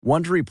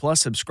Wondery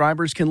Plus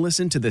subscribers can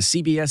listen to the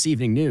CBS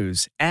Evening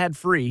News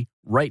ad-free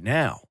right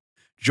now.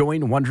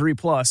 Join Wondery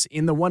Plus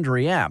in the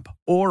Wondery app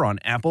or on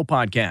Apple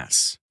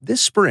Podcasts.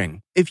 This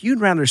spring, if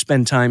you'd rather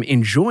spend time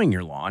enjoying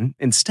your lawn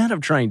instead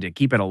of trying to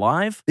keep it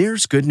alive,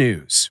 there's good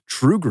news.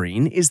 True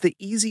Green is the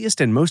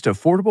easiest and most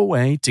affordable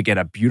way to get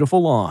a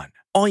beautiful lawn.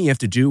 All you have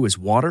to do is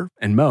water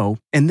and mow,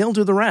 and they'll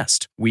do the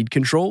rest. Weed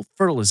control,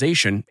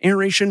 fertilization,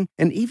 aeration,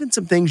 and even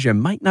some things you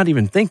might not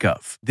even think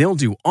of. They'll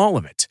do all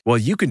of it, while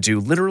you can do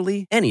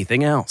literally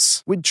anything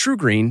else. With True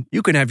Green,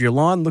 you can have your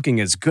lawn looking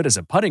as good as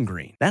a putting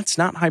green. That's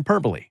not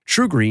hyperbole.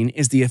 True Green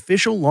is the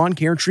official lawn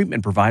care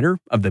treatment provider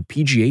of the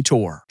PGA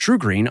Tour. True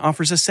Green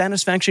offers a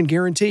satisfaction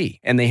guarantee,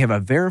 and they have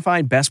a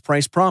verified best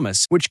price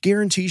promise, which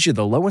guarantees you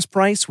the lowest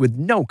price with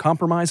no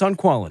compromise on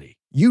quality.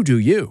 You do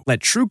you. Let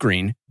True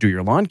Green do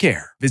your lawn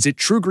care. Visit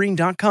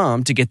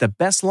truegreen.com to get the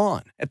best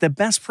lawn at the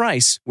best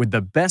price with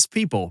the best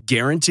people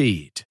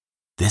guaranteed.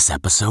 This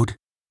episode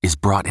is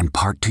brought in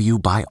part to you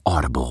by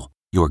Audible,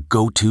 your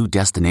go-to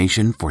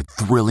destination for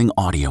thrilling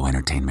audio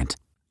entertainment.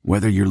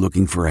 Whether you're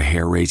looking for a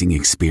hair-raising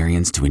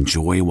experience to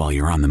enjoy while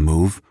you're on the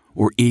move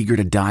or eager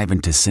to dive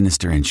into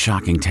sinister and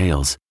shocking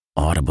tales,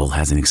 Audible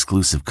has an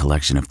exclusive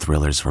collection of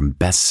thrillers from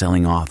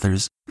best-selling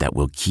authors that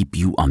will keep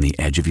you on the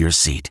edge of your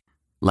seat.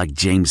 Like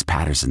James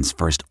Patterson's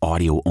first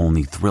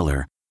audio-only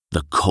thriller,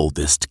 The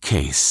Coldest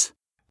Case.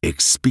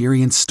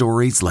 Experience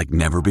stories like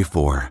never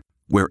before,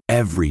 where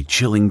every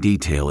chilling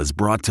detail is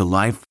brought to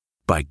life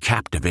by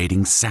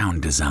captivating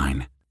sound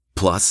design.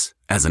 Plus,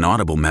 as an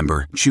Audible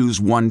member, choose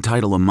one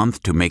title a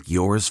month to make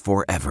yours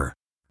forever.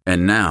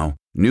 And now,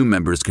 new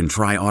members can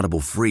try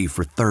Audible free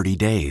for 30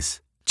 days.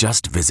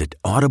 Just visit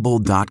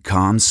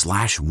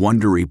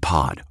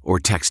audible.com/WonderyPod or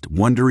text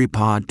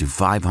WonderyPod to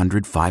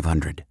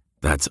 500-500.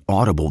 That's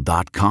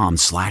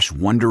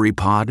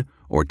audible.com/WonderyPod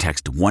or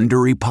text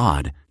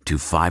WonderyPod to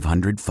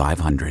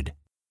 500-500.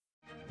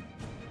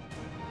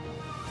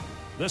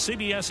 The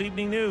CBS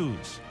Evening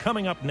News,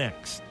 coming up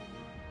next.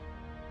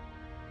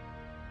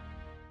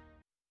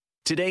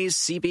 Today's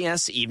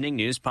CBS Evening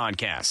News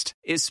podcast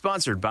is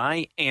sponsored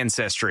by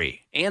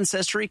Ancestry.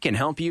 Ancestry can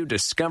help you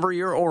discover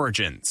your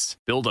origins,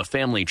 build a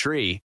family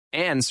tree,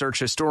 and search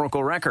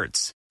historical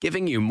records,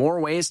 giving you more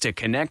ways to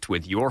connect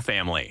with your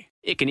family.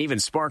 It can even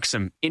spark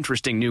some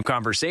interesting new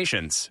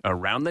conversations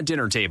around the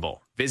dinner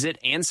table. Visit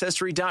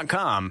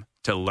Ancestry.com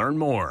to learn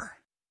more.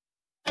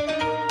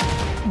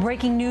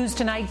 Breaking news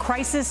tonight,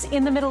 crisis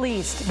in the Middle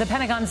East. The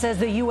Pentagon says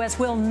the U.S.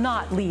 will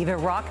not leave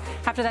Iraq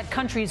after that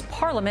country's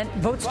parliament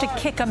votes to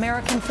kick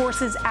American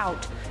forces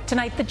out.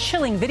 Tonight, the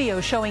chilling video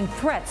showing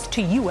threats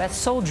to U.S.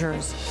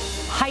 soldiers.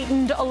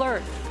 Heightened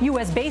alert.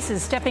 U.S.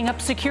 bases stepping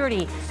up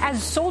security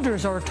as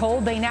soldiers are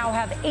told they now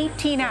have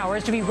 18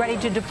 hours to be ready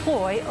to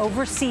deploy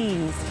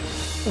overseas.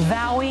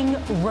 Vowing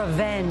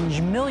revenge.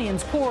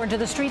 Millions pour into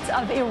the streets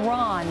of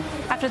Iran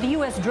after the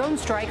U.S. drone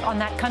strike on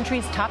that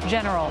country's top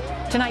general.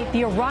 Tonight,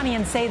 the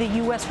Iranians say the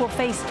U.S. will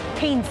face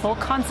painful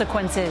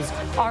consequences.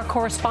 Our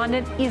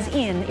correspondent is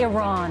in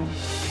Iran.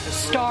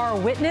 Star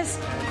witness,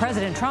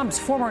 President Trump's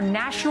former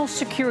national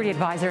security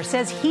advisor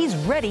says he's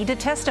ready to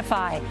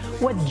testify.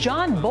 What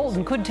John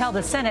Bolton could tell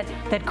the Senate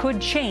that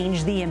could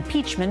change the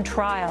impeachment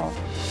trial.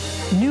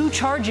 New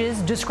charges,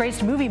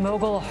 disgraced movie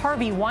mogul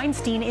Harvey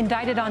Weinstein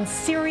indicted on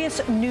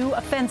serious new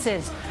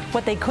offenses.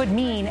 What they could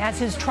mean as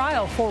his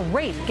trial for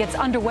rape gets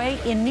underway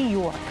in New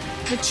York.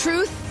 The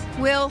truth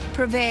will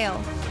prevail.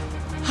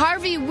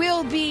 Harvey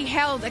will be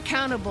held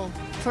accountable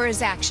for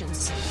his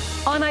actions.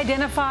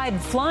 Unidentified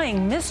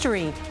flying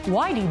mystery.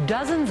 Why do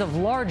dozens of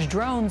large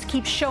drones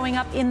keep showing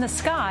up in the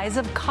skies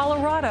of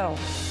Colorado?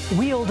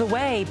 Wheeled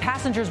away,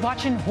 passengers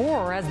watch in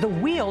horror as the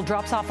wheel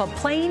drops off a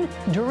plane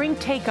during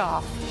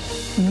takeoff.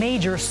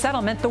 Major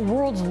settlement. The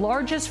world's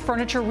largest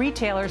furniture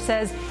retailer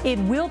says it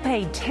will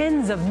pay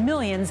tens of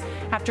millions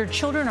after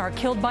children are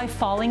killed by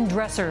falling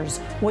dressers.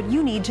 What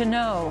you need to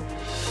know.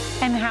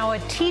 And how a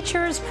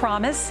teacher's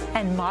promise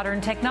and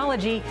modern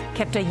technology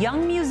kept a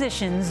young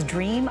musician's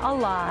dream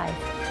alive.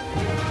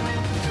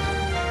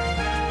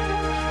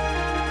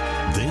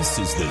 This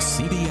is the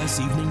CBS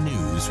Evening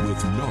News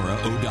with Norah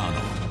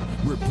O'Donnell,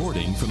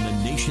 reporting from the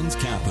nation's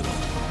capital.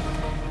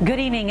 Good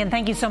evening, and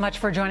thank you so much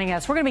for joining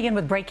us. We're going to begin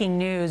with breaking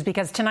news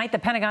because tonight the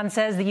Pentagon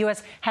says the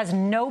U.S. has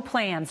no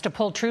plans to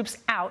pull troops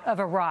out of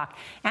Iraq,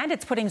 and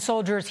it's putting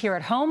soldiers here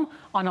at home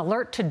on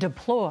alert to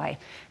deploy.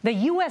 The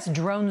U.S.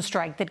 drone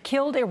strike that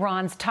killed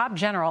Iran's top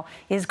general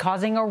is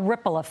causing a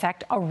ripple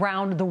effect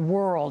around the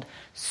world.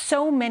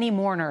 So many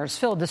mourners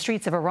filled the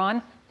streets of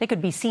Iran, they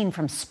could be seen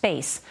from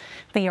space.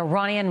 The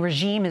Iranian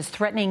regime is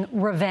threatening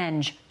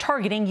revenge,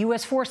 targeting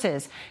U.S.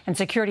 forces, and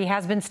security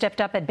has been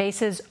stepped up at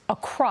bases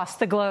across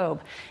the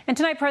globe. And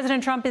tonight,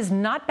 President Trump is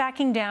not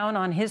backing down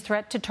on his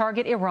threat to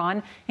target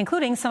Iran,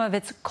 including some of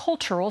its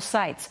cultural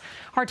sites.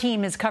 Our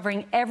team is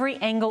covering every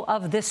angle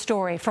of this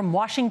story, from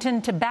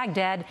Washington to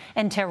Baghdad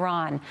and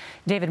Tehran.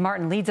 David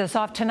Martin leads us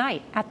off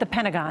tonight at the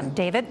Pentagon.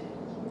 David?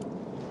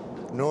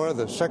 Norah,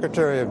 the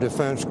Secretary of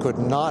Defense could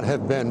not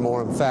have been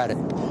more emphatic.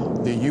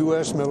 The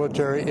U.S.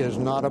 military is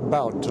not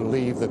about to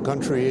leave the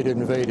country it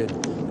invaded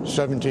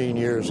 17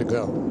 years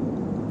ago.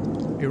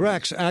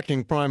 Iraq's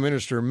acting prime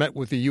minister met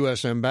with the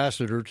U.S.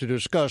 ambassador to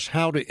discuss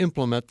how to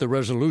implement the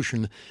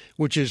resolution,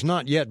 which is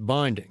not yet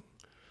binding.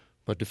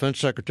 But Defense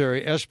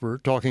Secretary Esper,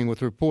 talking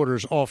with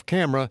reporters off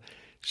camera,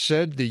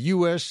 said the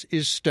U.S.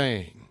 is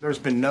staying. There's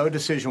been no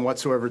decision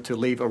whatsoever to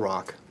leave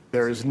Iraq.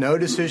 There is no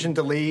decision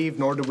to leave,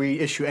 nor do we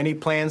issue any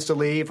plans to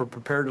leave or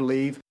prepare to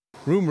leave.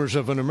 Rumors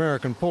of an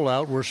American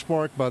pullout were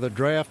sparked by the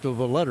draft of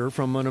a letter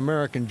from an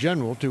American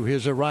general to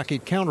his Iraqi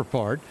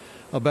counterpart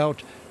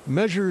about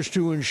measures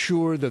to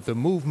ensure that the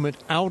movement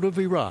out of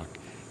Iraq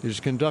is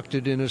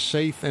conducted in a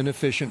safe and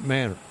efficient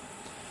manner.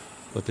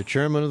 But the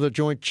chairman of the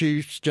Joint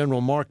Chiefs,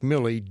 General Mark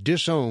Milley,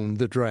 disowned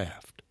the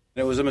draft.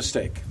 It was a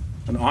mistake,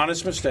 an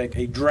honest mistake,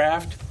 a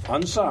draft,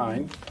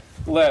 unsigned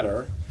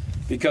letter,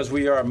 because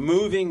we are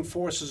moving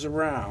forces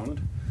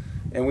around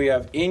and we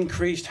have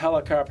increased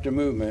helicopter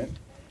movement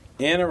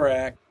in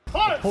Iraq. The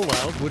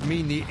pullout would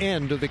mean the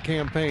end of the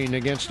campaign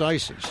against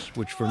ISIS,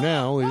 which for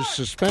now is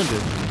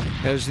suspended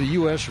as the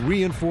U.S.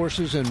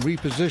 reinforces and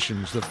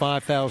repositions the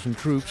 5,000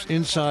 troops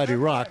inside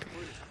Iraq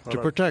to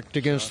protect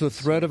against the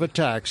threat of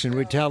attacks in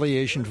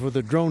retaliation for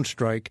the drone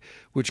strike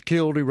which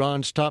killed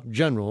Iran's top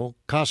general,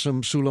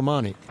 Qasem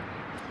Soleimani.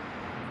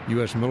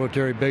 U.S.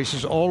 military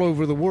bases all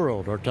over the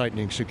world are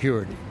tightening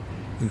security,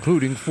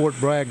 including Fort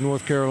Bragg,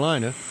 North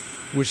Carolina,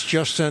 which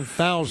just sent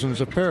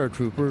thousands of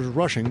paratroopers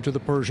rushing to the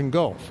Persian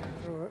Gulf.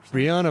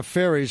 Brianna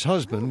Ferry's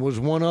husband was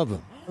one of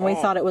them. We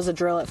thought it was a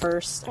drill at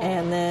first,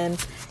 and then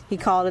he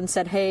called and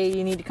said, "Hey,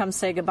 you need to come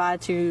say goodbye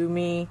to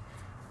me.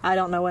 I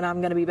don't know when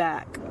I'm going to be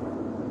back."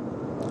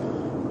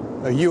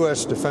 A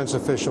U.S. defense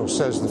official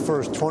says the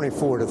first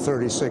 24 to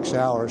 36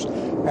 hours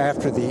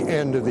after the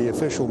end of the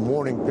official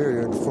mourning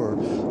period for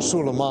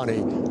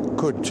Soleimani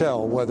could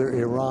tell whether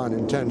Iran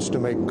intends to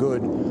make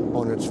good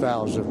on its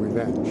vows of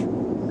revenge.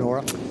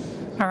 Norah?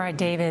 All right,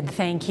 David,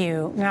 thank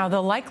you. Now,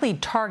 the likely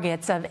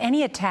targets of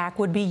any attack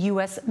would be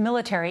U.S.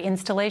 military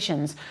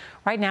installations.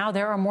 Right now,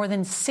 there are more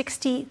than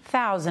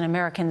 60,000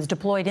 Americans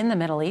deployed in the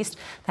Middle East.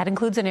 That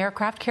includes an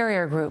aircraft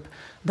carrier group.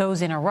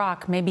 Those in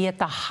Iraq may be at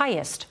the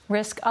highest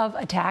risk of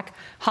attack.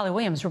 Holly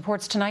Williams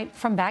reports tonight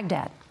from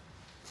Baghdad.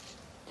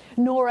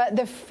 Norah,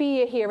 the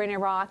fear here in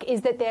Iraq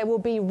is that there will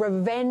be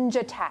revenge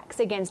attacks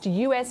against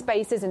U.S.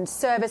 bases and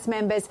service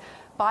members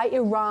by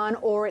Iran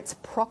or its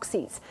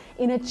proxies.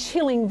 In a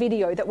chilling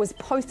video that was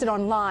posted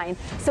online,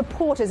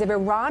 supporters of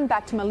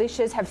Iran-backed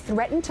militias have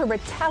threatened to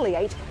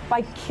retaliate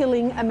by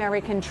killing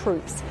American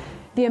troops.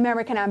 The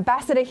American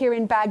ambassador here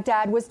in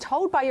Baghdad was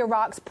told by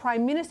Iraq's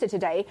prime minister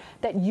today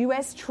that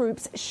U.S.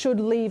 troops should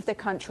leave the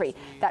country.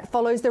 That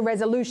follows the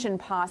resolution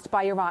passed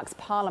by Iraq's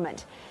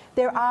parliament.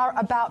 There are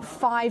about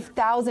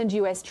 5,000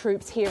 U.S.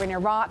 troops here in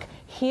Iraq,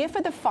 here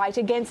for the fight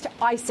against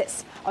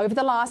ISIS. Over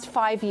the last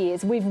 5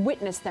 years, we've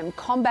witnessed them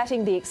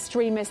combating the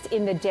extremists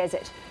in the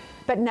desert.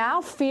 But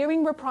now,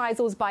 fearing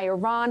reprisals by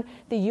Iran,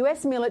 the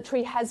U.S.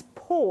 military has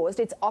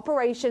paused its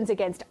operations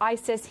against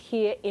ISIS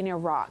here in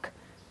Iraq.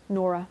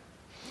 Norah.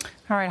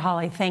 All right,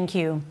 Holly, thank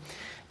you.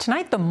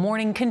 Tonight, the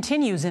mourning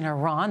continues in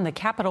Iran. The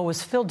capital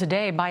was filled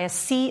today by a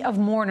sea of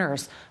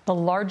mourners, the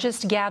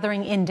largest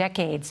gathering in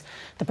decades.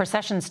 The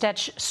procession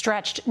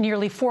stretched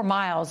nearly 4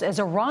 miles as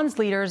Iran's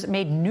leaders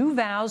made new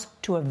vows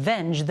to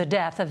avenge the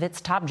death of its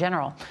top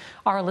general.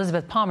 Our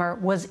Elizabeth Palmer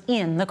was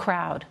in the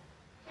crowd.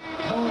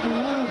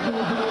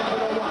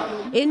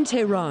 In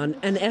Tehran,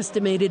 an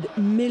estimated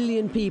 1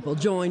 million people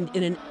joined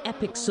in an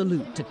epic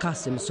salute to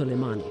Qasem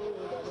Soleimani.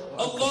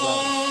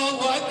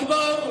 Allahu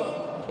Akbar!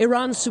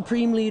 Iran's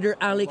supreme leader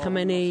Ali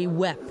Khamenei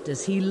wept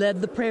as he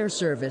led the prayer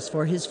service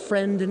for his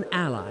friend and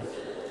ally,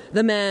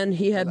 the man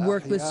he had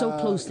worked with so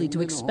closely to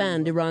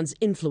expand Iran's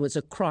influence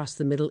across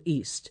the Middle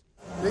East.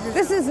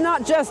 This is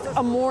not just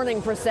a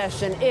mourning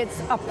procession, it's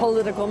a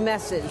political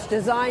message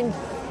designed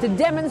to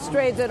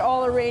demonstrate that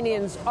all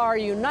Iranians are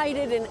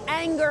united in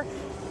anger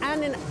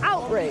and in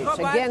outrage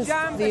against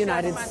the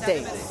United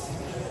States.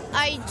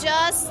 I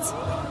just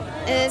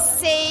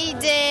say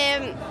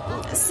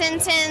the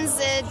sentence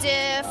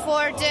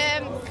for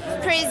the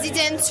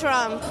President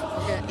Trump.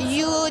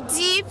 You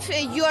deep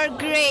your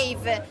grave.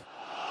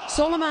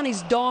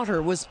 Soleimani's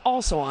daughter was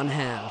also on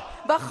hand.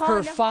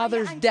 Her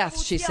father's death,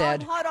 she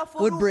said,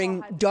 would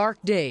bring dark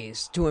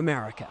days to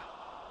America.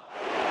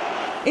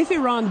 If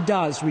Iran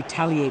does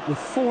retaliate with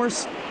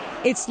force,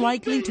 it's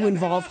likely to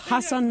involve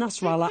Hassan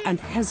Nasrallah and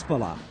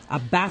Hezbollah, a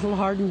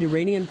battle-hardened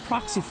Iranian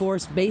proxy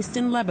force based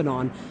in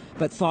Lebanon,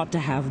 but thought to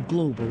have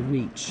global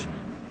reach.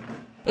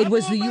 It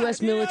was the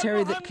U.S.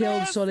 military that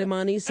killed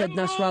Soleimani, said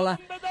Nasrallah,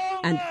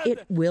 and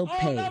it will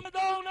pay.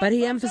 But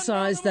he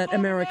emphasized that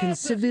American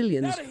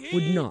civilians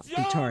would not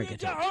be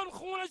targeted.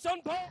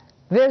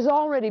 There's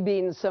already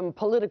been some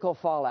political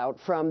fallout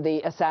from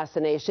the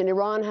assassination.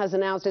 Iran has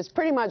announced it's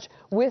pretty much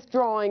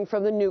withdrawing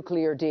from the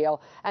nuclear deal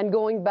and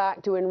going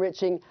back to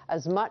enriching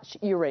as much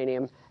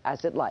uranium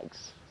as it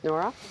likes.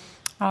 Norah?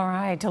 All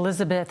right,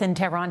 Elizabeth in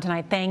Tehran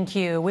tonight, thank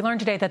you. We learned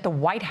today that the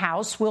White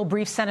House will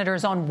brief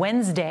senators on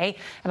Wednesday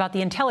about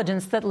the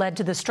intelligence that led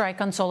to the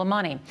strike on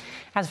Soleimani.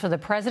 As for the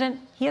president,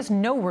 he has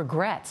no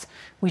regrets.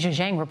 Weijia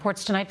Zhang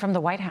reports tonight from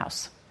the White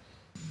House.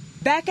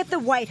 Back at the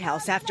White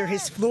House after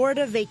his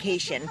Florida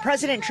vacation,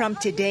 President Trump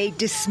today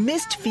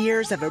dismissed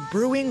fears of a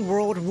brewing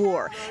world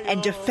war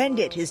and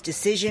defended his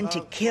decision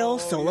to kill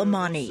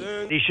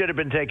Soleimani. He should have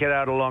been taken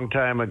out a long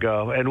time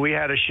ago, and we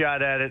had a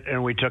shot at it,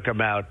 and we took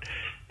him out.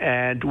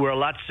 And we're a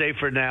lot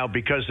safer now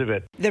because of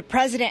it. The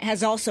president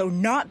has also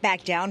not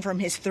backed down from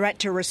his threat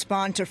to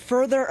respond to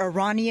further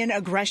Iranian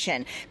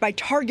aggression by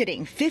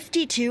targeting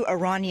 52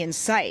 Iranian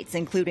sites,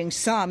 including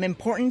some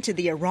important to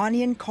the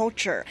Iranian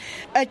culture.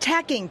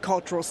 Attacking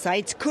cultural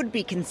sites could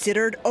be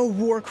considered a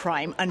war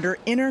crime under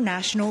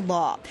international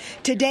law.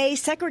 Today,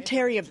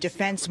 Secretary of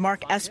Defense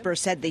Mark Esper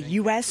said the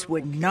U.S.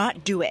 would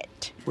not do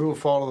it. We will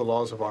follow the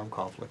laws of armed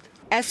conflict.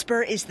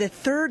 Esper is the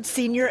third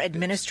senior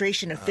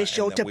administration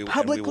official to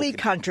publicly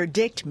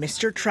contradict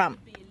Mr. Trump.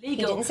 He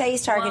didn't say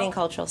he's targeting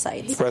cultural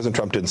sites. President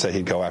Trump didn't say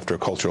he'd go after a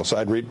cultural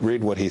site.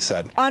 Read what he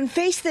said. On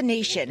Face the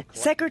Nation,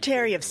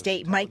 Secretary of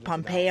State Mike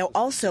Pompeo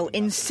also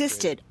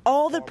insisted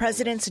all the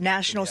president's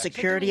national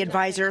security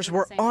advisors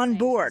were on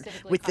board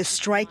with the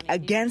strike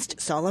against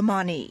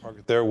Soleimani.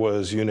 There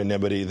was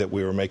unanimity that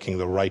we were making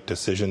the right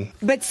decision.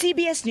 But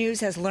CBS News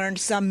has learned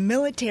some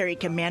military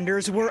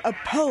commanders were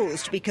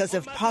opposed because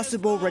of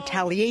possible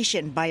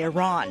retaliation by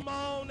Iran.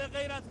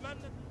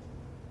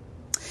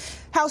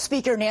 House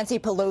Speaker Nancy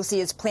Pelosi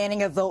is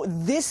planning a vote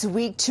this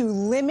week to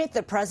limit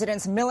the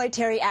president's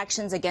military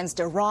actions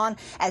against Iran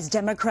as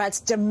Democrats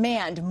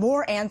demand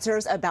more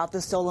answers about the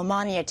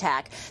Soleimani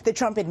attack. The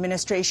Trump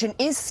administration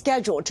is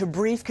scheduled to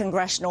brief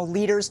congressional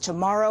leaders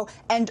tomorrow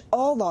and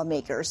all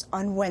lawmakers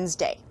on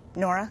Wednesday.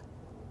 Norah?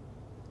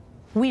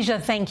 Weijia,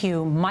 thank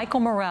you. Michael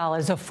Morell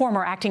is a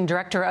former acting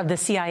director of the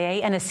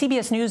CIA and a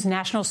CBS News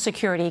national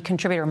security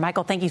contributor.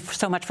 Michael, thank you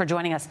so much for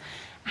joining us.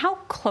 How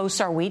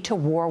close are we to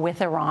war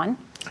with Iran?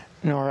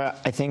 Norah,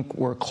 I think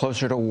we're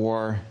closer to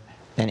war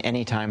than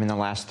any time in the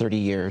last 30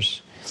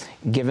 years.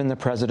 Given the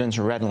president's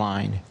red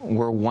line,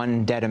 we're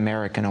one dead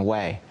American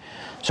away.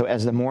 So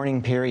as the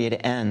mourning period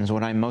ends,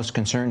 what I'm most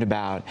concerned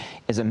about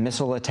is a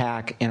missile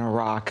attack in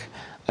Iraq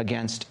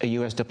against a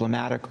U.S.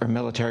 diplomatic or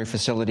military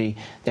facility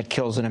that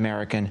kills an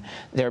American,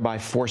 thereby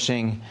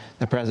forcing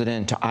the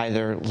president to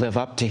either live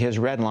up to his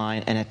red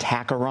line and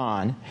attack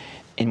Iran,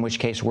 in which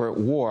case we're at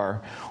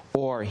war,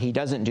 or he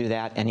doesn't do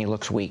that and he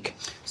looks weak.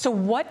 So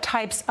what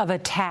types of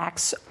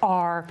attacks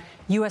are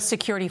U.S.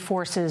 security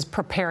forces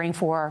preparing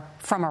for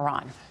from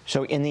Iran?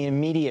 So in the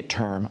immediate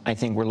term, I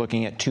think we're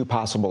looking at two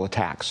possible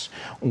attacks.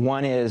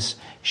 One is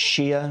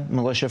Shia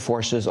militia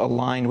forces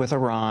aligned with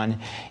Iran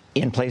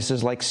in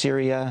places like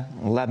Syria,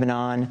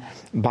 Lebanon,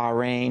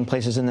 Bahrain,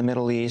 places in the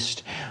Middle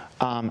East,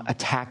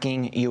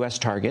 attacking U.S.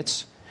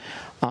 targets.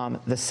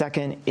 The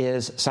second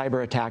is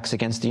cyber attacks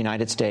against the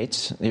United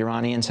States. The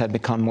Iranians have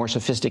become more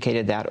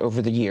sophisticated that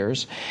over the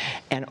years.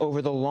 And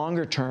over the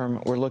longer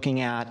term, we're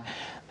looking at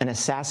an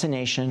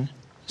assassination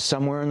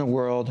somewhere in the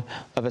world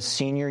of a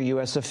senior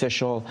U.S.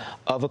 official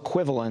of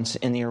equivalence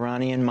in the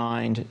Iranian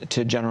mind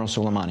to General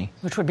Soleimani.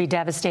 Which would be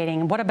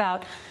devastating. What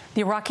about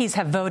the Iraqis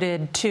have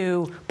voted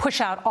to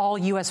push out all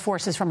U.S.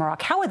 forces from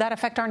Iraq? How would that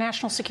affect our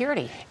national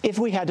security? If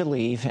we had to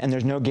leave, and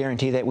there's no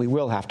guarantee that we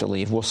will have to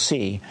leave, we'll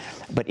see.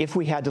 But if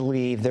we had to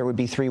leave, there would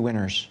be three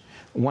winners.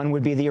 One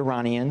would be the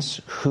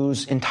Iranians,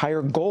 whose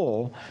entire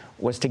goal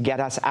was to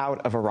get us out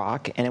of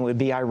Iraq, and it would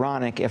be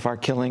ironic if our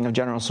killing of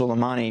General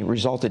Soleimani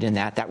resulted in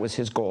that. That was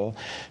his goal.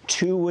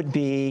 Two would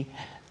be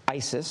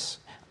ISIS.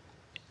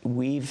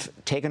 We've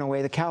taken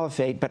away the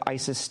caliphate, but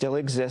ISIS still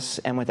exists,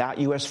 and without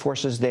U.S.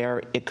 forces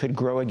there, it could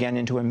grow again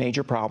into a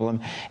major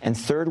problem. And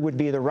third would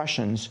be the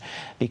Russians,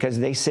 because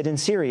they sit in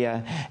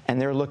Syria, and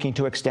they're looking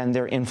to extend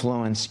their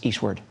influence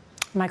eastward.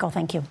 Michael,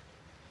 thank you.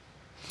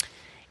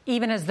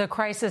 Even as the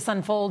crisis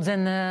unfolds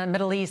in the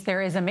Middle East,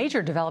 there is a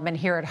major development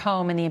here at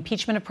home in the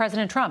impeachment of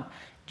President Trump.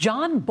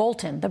 John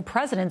Bolton, the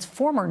president's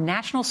former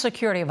national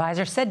security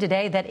advisor, said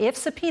today that if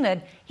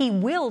subpoenaed, he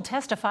will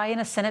testify in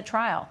a Senate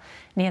trial.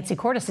 Nancy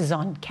Cordes is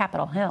on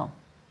Capitol Hill.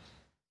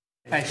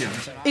 Thank you.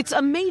 It's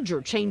a major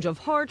change of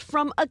heart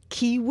from a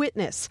key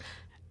witness.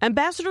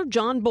 Ambassador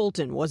John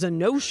Bolton was a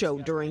no-show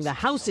during the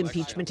House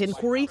impeachment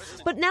inquiry,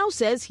 but now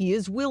says he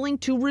is willing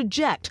to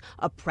reject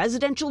a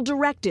presidential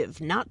directive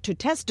not to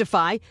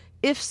testify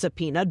if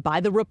subpoenaed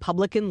by the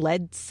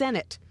Republican-led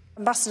Senate.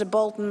 Ambassador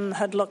Bolton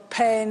had looked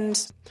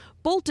pained.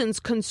 Bolton's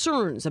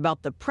concerns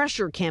about the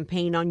pressure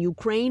campaign on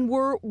Ukraine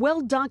were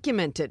well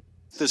documented.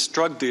 This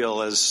drug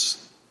deal,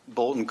 as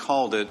Bolton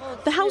called it.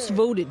 The House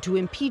voted to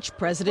impeach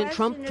President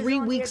Trump 3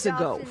 weeks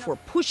ago for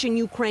pushing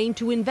Ukraine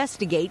to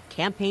investigate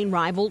campaign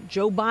rival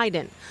Joe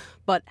Biden.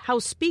 But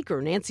House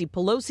Speaker Nancy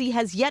Pelosi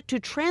has yet to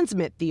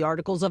transmit the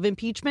articles of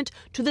impeachment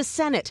to the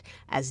Senate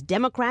as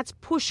Democrats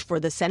push for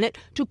the Senate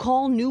to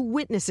call new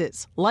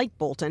witnesses, like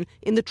Bolton,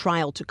 in the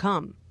trial to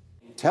come.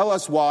 Tell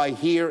us why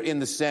here in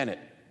the Senate,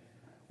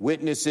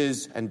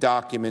 witnesses and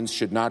documents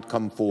should not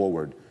come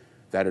forward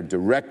that are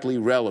directly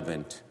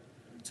relevant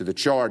to the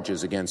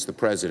charges against the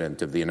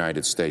President of the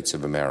United States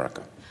of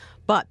America.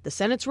 But the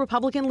Senate's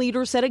Republican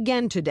leader said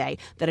again today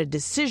that a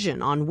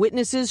decision on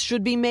witnesses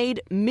should be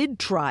made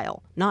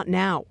mid-trial, not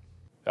now.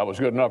 That was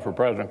good enough for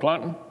President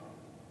Clinton,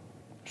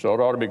 so it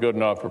ought to be good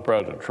enough for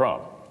President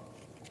Trump.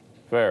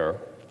 Fair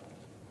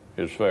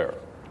is fair.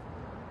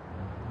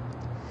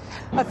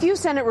 A few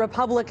Senate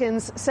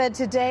Republicans said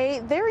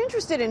today they're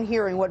interested in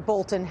hearing what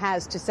Bolton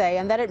has to say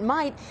and that it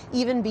might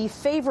even be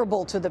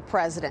favorable to the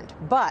president.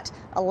 But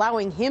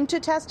allowing him to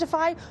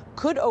testify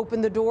could open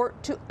the door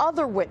to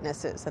other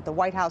witnesses that the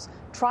White House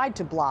tried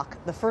to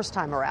block the first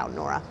time around,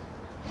 Norah.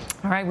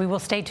 All right, we will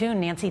stay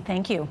tuned. Nancy,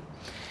 thank you.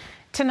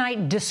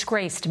 Tonight,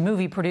 disgraced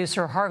movie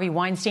producer Harvey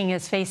Weinstein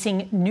is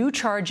facing new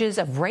charges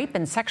of rape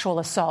and sexual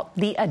assault.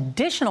 The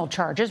additional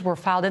charges were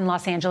filed in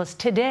Los Angeles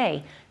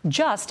today,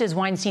 just as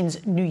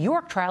Weinstein's New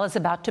York trial is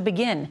about to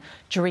begin.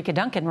 Jerika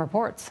Duncan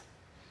reports.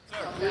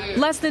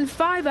 Less than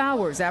 5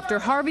 hours after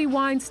Harvey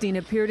Weinstein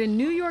appeared in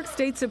New York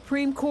State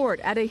Supreme Court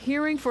at a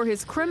hearing for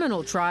his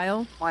criminal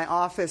trial, my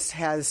office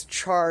has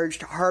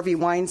charged Harvey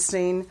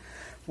Weinstein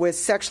with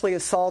sexually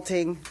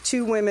assaulting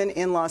 2 women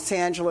in Los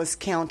Angeles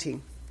County.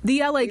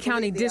 The L.A.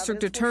 County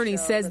District Attorney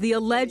says the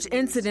alleged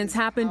incidents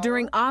happened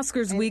during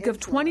Oscars week of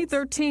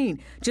 2013,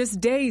 just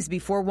days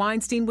before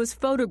Weinstein was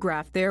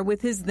photographed there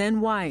with his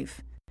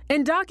then-wife.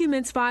 In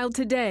documents filed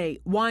today,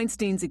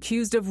 Weinstein's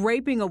accused of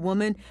raping a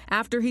woman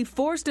after he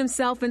forced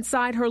himself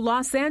inside her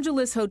Los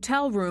Angeles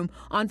hotel room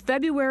on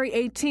February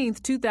 18,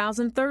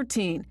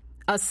 2013.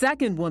 A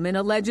second woman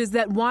alleges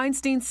that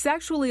Weinstein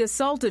sexually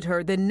assaulted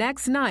her the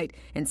next night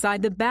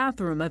inside the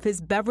bathroom of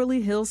his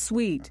Beverly Hills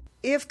suite.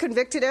 If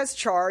convicted as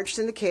charged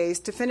in the case,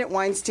 defendant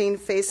Weinstein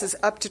faces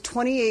up to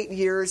 28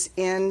 years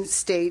in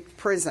state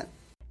prison.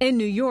 In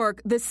New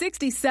York, the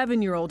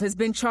 67-year-old has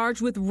been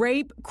charged with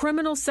rape,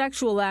 criminal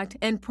sexual act,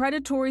 and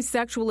predatory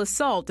sexual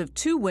assault of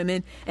 2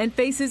 women and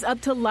faces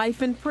up to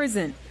life in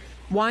prison.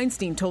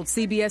 Weinstein told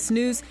CBS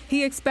News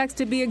he expects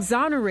to be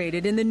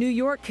exonerated in the New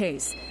York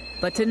case.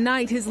 But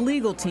tonight, his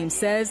legal team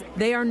says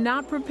they are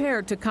not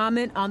prepared to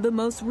comment on the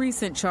most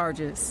recent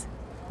charges.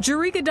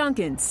 Jerika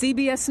Duncan,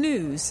 CBS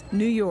News,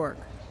 New York.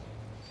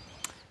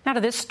 Now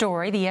to this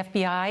story. The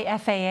FBI,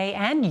 FAA,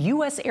 and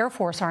U.S. Air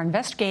Force are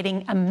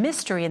investigating a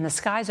mystery in the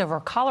skies over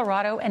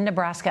Colorado and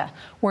Nebraska,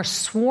 where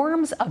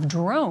swarms of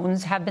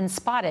drones have been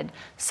spotted,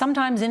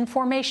 sometimes in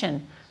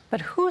formation.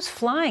 But who's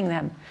flying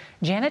them?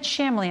 Janet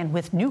Shamlian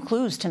with new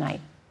clues tonight.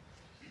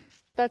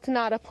 That's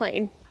not a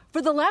plane.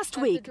 For the last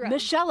week,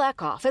 Michelle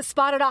Eckhoff has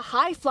spotted a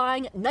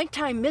high-flying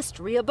nighttime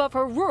mystery above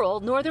her rural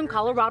northern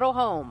Colorado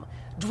home.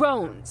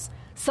 Drones.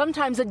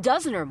 Sometimes a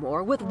dozen or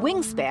more with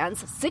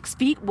wingspans 6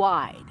 feet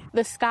wide.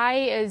 The sky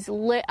is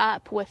lit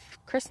up with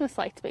Christmas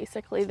lights,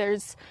 basically.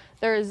 There's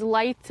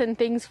lights and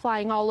things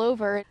flying all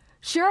over.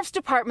 Sheriff's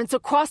departments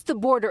across the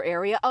border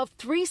area of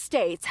 3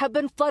 states have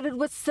been flooded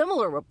with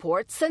similar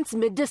reports since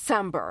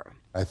mid-December.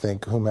 I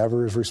think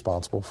whomever is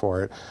responsible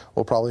for it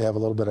will probably have a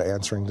little bit of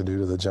answering to do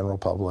to the general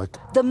public.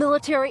 The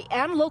military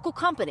and local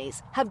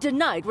companies have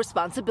denied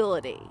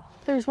responsibility.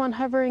 There's one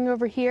hovering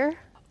over here.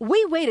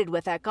 We waited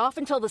with Eckhoff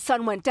until the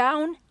sun went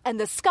down and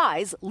the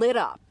skies lit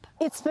up.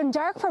 It's been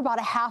dark for about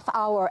a half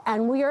hour,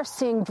 and we are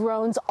seeing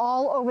drones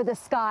all over the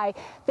sky.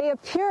 They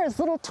appear as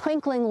little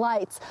twinkling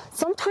lights.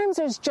 Sometimes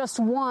there's just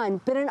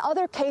one, but in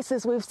other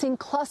cases, we've seen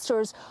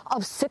clusters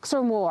of 6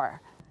 or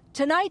more.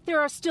 Tonight, there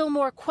are still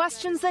more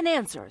questions than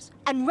answers,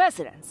 and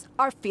residents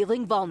are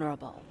feeling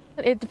vulnerable.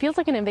 It feels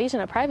like an invasion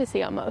of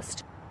privacy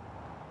almost.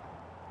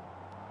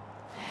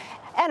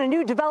 And a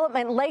new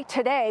development late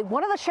today.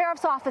 One of the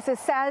sheriff's offices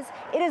says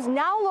it is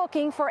now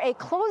looking for a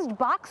closed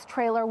box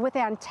trailer with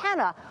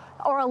antenna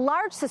or a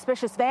large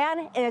suspicious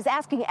van and is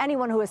asking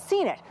anyone who has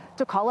seen it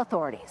to call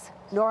authorities.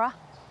 Norah?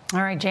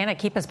 All right, Janet,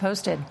 keep us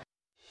posted.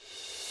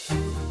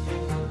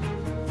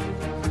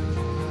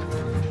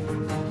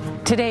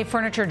 Today,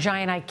 furniture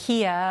giant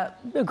IKEA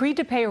agreed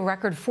to pay a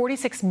record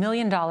 $46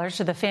 million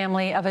to the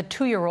family of a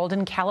 2-year-old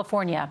in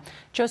California,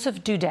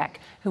 Joseph Dudek,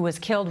 who was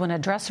killed when a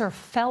dresser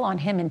fell on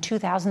him in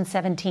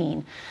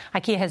 2017.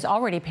 IKEA has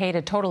already paid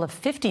a total of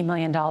 $50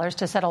 million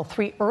to settle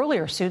 3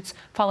 earlier suits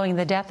following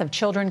the death of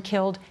children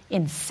killed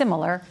in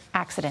similar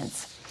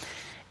accidents.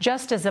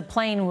 Just as a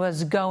plane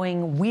was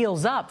going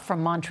wheels up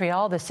from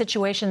Montreal, the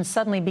situation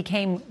suddenly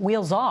became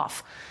wheels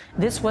off.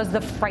 This was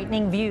the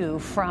frightening view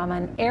from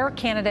an Air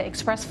Canada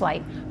Express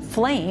flight.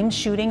 Flames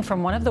shooting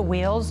from one of the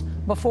wheels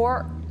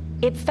before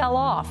it fell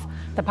off.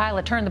 The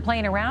pilot turned the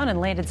plane around and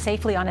landed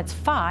safely on its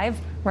 5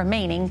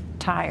 remaining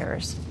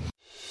tires.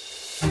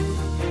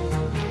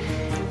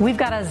 We've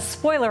got a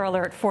spoiler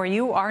alert for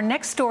you. Our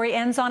next story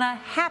ends on a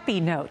happy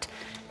note.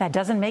 That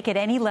doesn't make it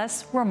any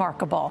less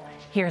remarkable.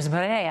 Here's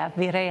Maria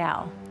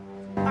Villarreal.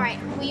 All right,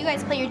 will you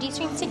guys play your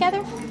D-strings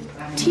together?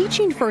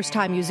 Teaching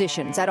first-time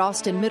musicians at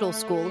Austin Middle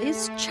School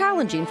is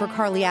challenging for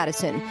Carly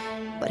Addison,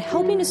 but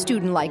helping a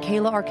student like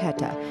Kayla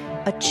Arqueta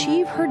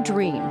achieve her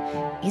dream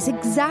is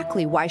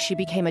exactly why she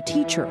became a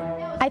teacher.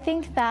 I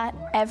think that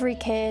every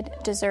kid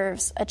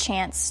deserves a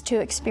chance to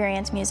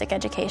experience music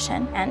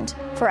education, and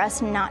for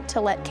us not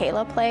to let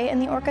Kayla play in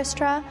the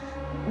orchestra,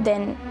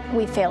 then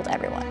we failed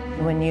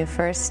everyone. When you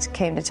first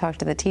came to talk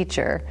to the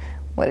teacher,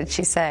 what did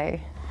she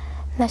say?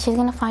 That she's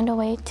gonna find a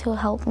way to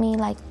help me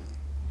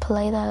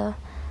play the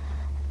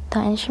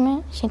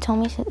instrument. She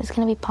told me it's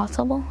gonna be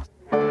possible.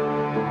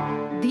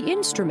 The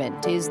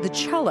instrument is the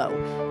cello.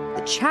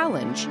 The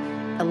challenge,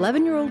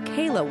 11-year-old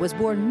Kayla was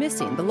born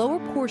missing the lower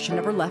portion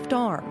of her left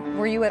arm.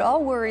 Were you at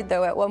all worried,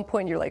 though, at one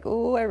point you're like,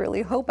 oh, I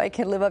really hope I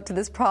can live up to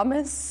this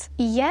promise?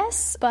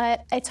 Yes,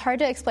 but it's hard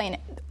to explain.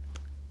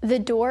 The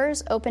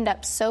doors opened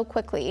up so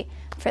quickly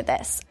for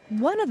this.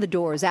 One of the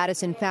doors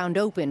Addison found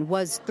open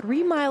was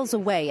 3 miles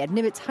away at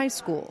Nimitz High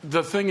School.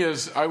 The thing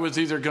is, I was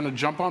either going to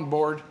jump on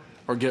board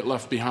or get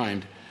left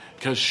behind,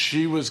 because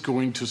she was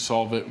going to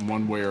solve it in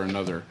one way or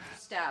another.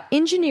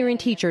 Engineering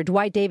teacher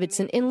Dwight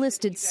Davidson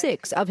enlisted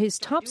 6 of his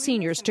top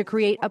seniors to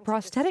create a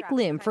prosthetic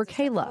limb for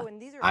Kayla.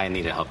 I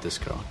need to help this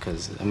girl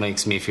because it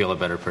makes me feel a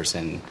better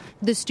person.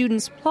 The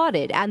students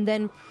plotted and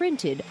then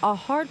printed a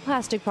hard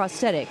plastic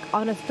prosthetic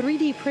on a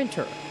 3D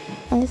printer.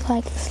 I just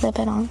slip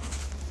it on.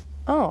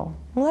 Oh,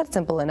 well, that's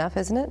simple enough,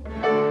 isn't it?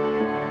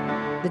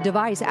 The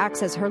device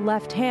acts as her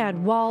left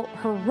hand while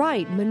her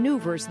right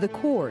maneuvers the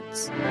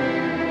cords.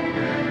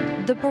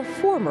 The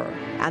performer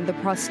and the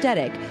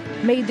prosthetic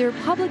made their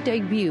public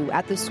debut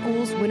at the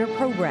school's winter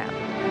program.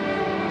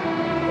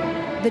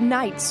 The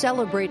night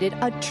celebrated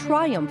a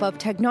triumph of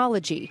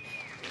technology,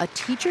 a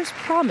teacher's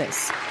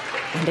promise,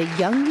 and a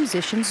young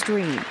musician's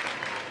dream.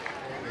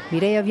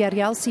 Mireya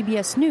Villarreal,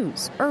 CBS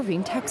News,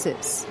 Irving,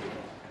 Texas.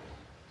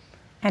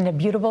 And a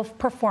beautiful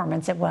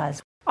performance it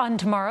was. On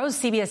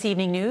tomorrow's CBS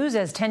Evening News,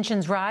 as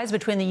tensions rise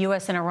between the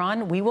U.S. and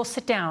Iran, we will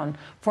sit down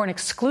for an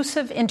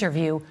exclusive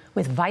interview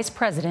with Vice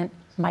President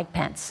Mike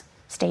Pence.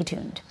 Stay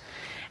tuned.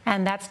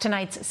 And that's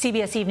tonight's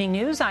CBS Evening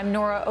News. I'm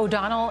Norah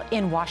O'Donnell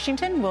in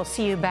Washington. We'll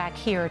see you back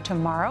here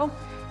tomorrow.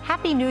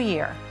 Happy New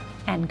Year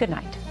and good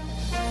night.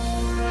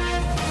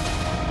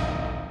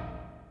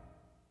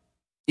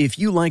 If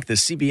you like the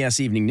CBS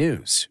Evening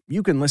News,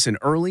 you can listen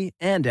early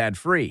and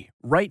ad-free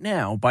right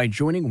now by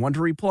joining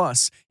Wondery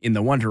Plus in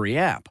the Wondery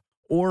app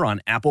or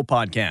on Apple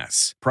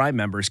Podcasts. Prime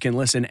members can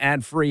listen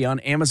ad-free on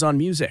Amazon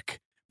Music.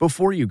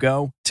 Before you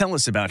go, tell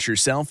us about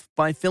yourself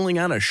by filling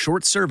out a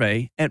short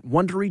survey at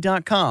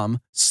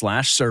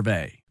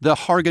Wondery.com/survey. The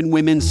Hargan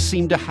women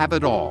seem to have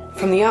it all.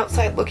 From the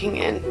outside looking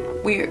in,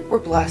 we were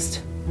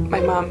blessed. My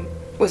mom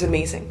was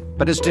amazing.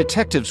 But as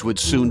detectives would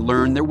soon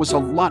learn, there was a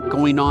lot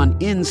going on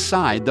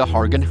inside the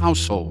Hargan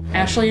household.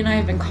 Ashley and I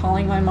have been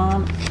calling my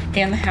mom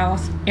and the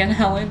house and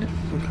Helen.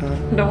 Okay.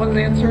 No one's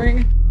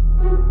answering.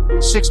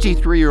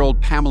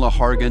 63-year-old Pamela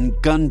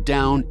Hargan gunned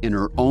down in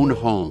her own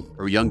home.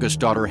 Her youngest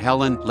daughter,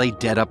 Helen, lay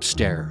dead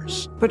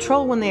upstairs.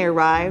 Patrol, when they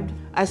arrived,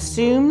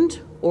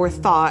 assumed or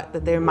thought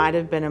that there might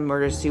have been a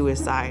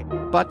murder-suicide.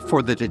 But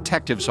for the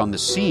detectives on the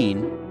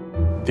scene,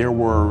 there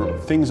were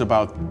things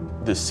about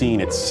the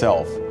scene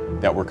itself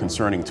that were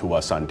concerning to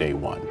us on day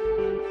one.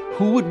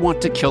 Who would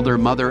want to kill their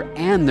mother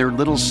and their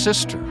little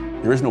sister?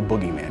 There is no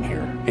boogeyman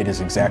here. It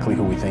is exactly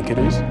who we think it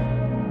is.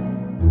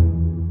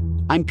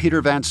 I'm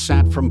Peter Van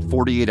Sant from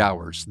 48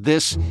 Hours.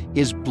 This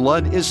is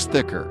Blood is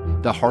Thicker,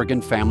 the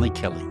Hargan Family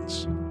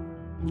Killings.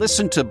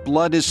 Listen to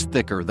Blood is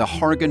Thicker, the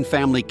Hargan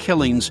Family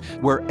Killings,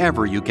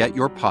 wherever you get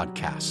your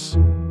podcasts.